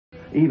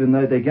even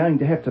though they're going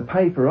to have to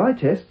pay for eye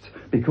tests,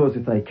 because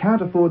if they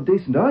can't afford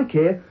decent eye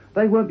care,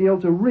 they won't be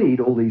able to read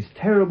all these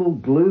terrible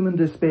gloom and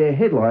despair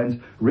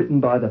headlines written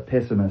by the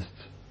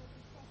pessimists.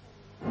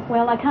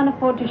 Well, I can't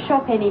afford to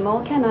shop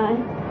anymore, can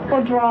I?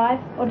 Or drive,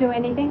 or do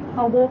anything.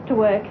 I'll walk to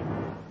work.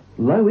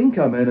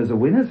 Low-income earners are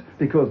winners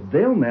because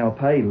they'll now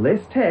pay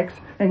less tax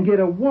and get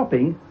a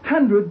whopping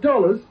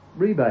 $100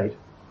 rebate.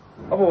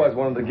 I've always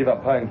wanted to give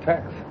up paying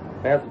tax.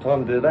 Now's the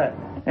time to do that.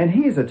 And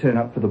here's a turn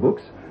up for the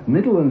books.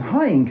 Middle and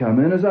high-income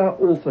earners are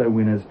also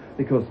winners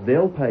because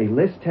they'll pay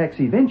less tax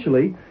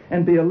eventually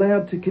and be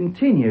allowed to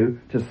continue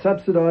to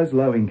subsidise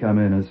low-income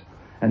earners.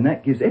 And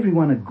that gives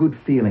everyone a good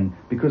feeling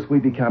because we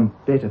become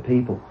better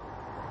people.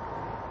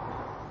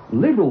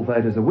 Liberal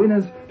voters are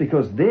winners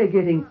because they're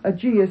getting a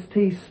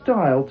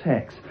GST-style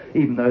tax,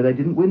 even though they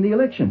didn't win the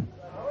election.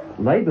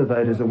 Labor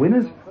voters are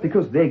winners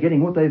because they're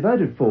getting what they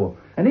voted for,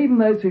 and even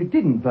those who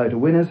didn't vote are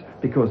winners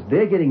because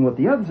they're getting what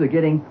the others are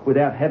getting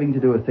without having to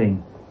do a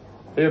thing.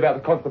 Hear about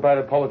the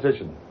constipated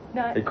politician?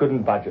 No. He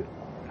couldn't budget.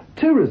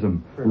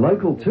 Tourism.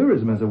 Local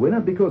tourism is a winner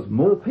because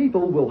more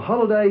people will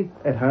holiday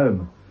at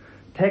home.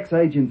 Tax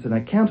agents and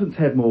accountants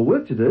have more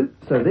work to do,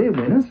 so they're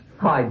winners.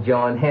 Hi,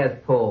 John. How's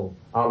Paul?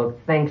 Oh,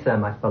 look, thanks so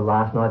much for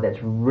last night.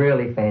 That's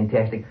really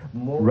fantastic.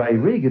 Ray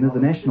Regan of the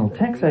National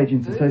Tax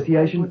Agents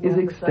Association is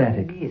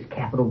ecstatic. Yes,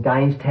 capital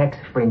gains tax,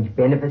 fringe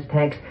benefits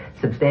tax,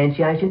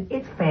 substantiation.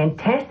 It's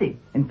fantastic.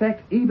 In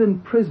fact, even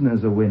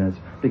prisoners are winners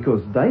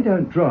because they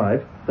don't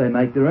drive, they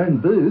make their own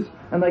booze,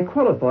 and they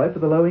qualify for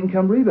the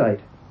low-income rebate.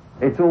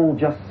 It's all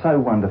just so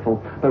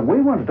wonderful, but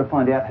we wanted to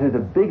find out who the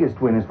biggest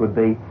winners would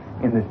be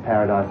in this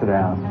paradise of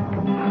ours.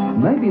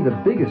 Maybe the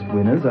biggest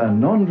winners are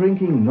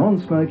non-drinking,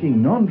 non-smoking,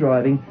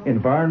 non-driving,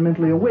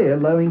 environmentally aware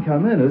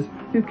low-income earners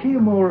who care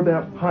more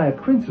about higher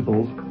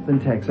principles than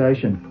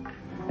taxation.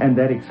 And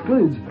that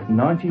excludes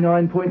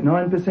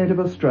 99.9% of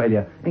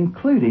Australia,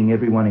 including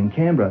everyone in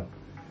Canberra.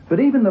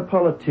 But even the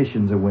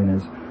politicians are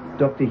winners.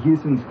 Dr.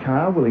 Hewson's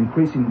car will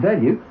increase in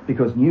value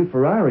because new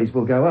Ferraris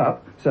will go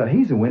up, so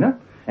he's a winner.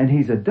 And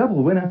he's a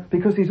double winner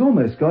because he's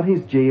almost got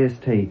his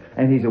GST.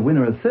 And he's a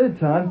winner a third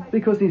time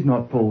because he's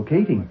not Paul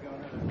Keating.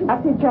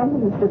 Up you jump,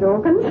 Mr.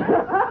 Dawkins.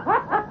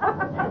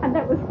 And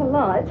that was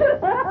polite.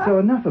 So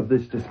enough of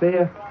this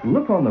despair.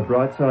 Look on the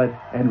bright side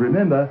and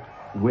remember,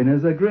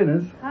 winners are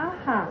grinners. Ha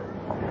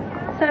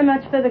ha. So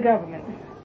much for the government.